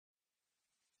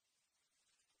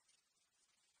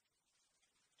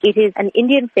It is an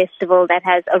Indian festival that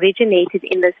has originated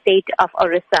in the state of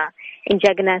Orissa in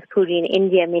Jagannath Puri in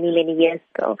India many, many years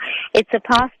ago. It's a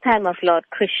pastime of Lord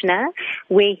Krishna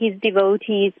where his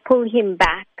devotees pull him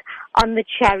back on the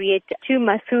chariot to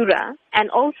Mathura, and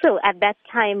also at that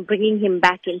time bringing him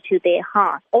back into their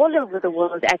heart. All over the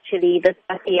world, actually, the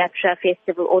Satyatra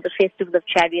festival or the Festival of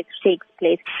Chariots takes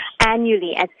place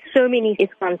annually at so many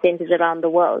ISKCON centers around the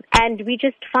world. And we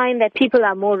just find that people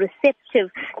are more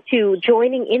receptive to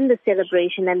joining in the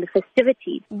celebration and the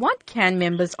festivities. What can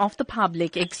members of the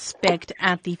public expect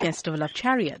at the Festival of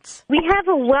Chariots? We have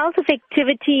a wealth of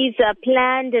activities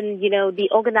planned, and, the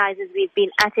organizers, we've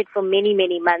been at it for many,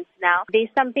 many months now. There's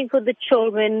something for the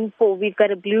children. We've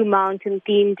got a Blue Mountain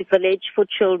themed village for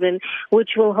children,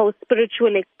 which will host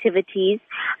spiritual activities.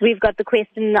 We've got the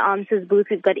question and answers booth.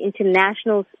 We've got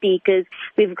international speakers.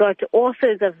 We've got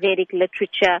authors of Vedic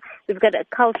literature. We've got a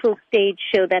cultural stage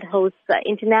show that hosts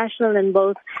international and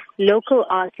both local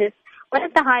artists. One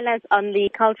of the highlights on the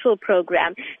cultural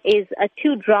program is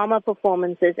 2 drama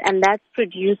performances, and that's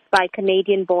produced by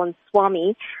Canadian-born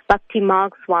Swami, Bhakti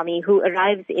Marg Swami, who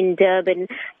arrives in Durban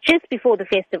just before the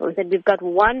festival. And we've got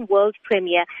one world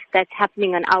premiere that's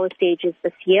happening on our stages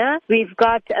this year. We've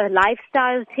got a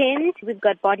lifestyle tent. We've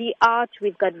got body art.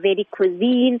 We've got Vedic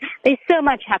cuisine. There's so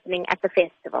much happening at the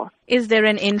festival. Is there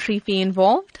an entry fee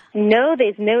involved? No,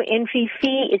 there's no entry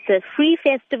fee. It's a free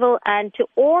festival, and to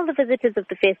all the visitors of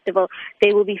the festival,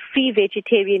 there will be free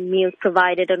vegetarian meals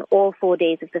provided on all 4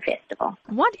 days of the festival.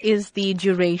 What is the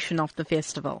duration of the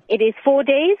festival? It is 4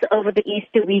 days over the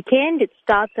Easter weekend. It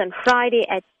starts on Friday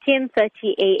at 10:30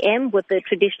 a.m. with the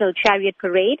traditional chariot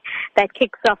parade that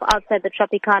kicks off outside the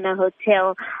Tropicana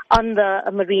Hotel on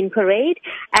the Marine Parade.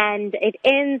 And it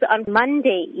ends on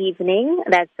Monday evening,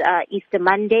 that's Easter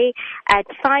Monday, at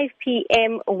 5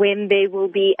 p.m. when there will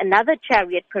be another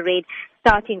chariot parade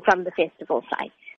starting from the festival site.